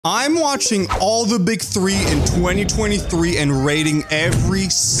I'm watching all the big three in 2023 and rating every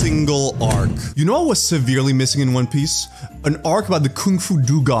single arc. You know what was severely missing in One Piece? An arc about the Kung Fu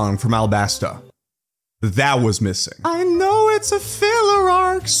dugong from Alabasta. That was missing. I know it's a filler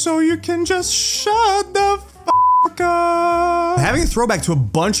arc, so you can just shut the fuck up. Having a throwback to a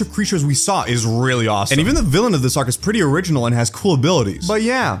bunch of creatures we saw is really awesome. And even the villain of this arc is pretty original and has cool abilities. But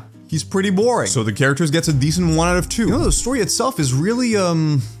yeah, he's pretty boring. So the characters gets a decent 1 out of 2. You know, the story itself is really,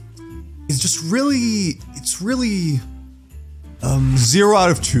 it's really 0 out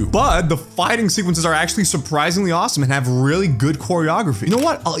of 2. But the fighting sequences are actually surprisingly awesome and have really good choreography. You know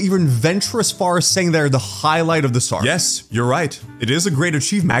what? I'll even venture as far as saying they're the highlight of this arc. Yes, you're right. It is a great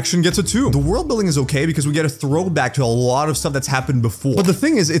achievement. Action gets a 2. The world building is okay because we get a throwback to a lot of stuff that's happened before. But the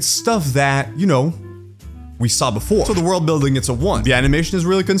thing is, it's stuff that, you know, we saw before. So the world building, it's a 1. The animation is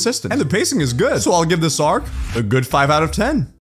really consistent. And the pacing is good. So I'll give this arc a good 5 out of 10.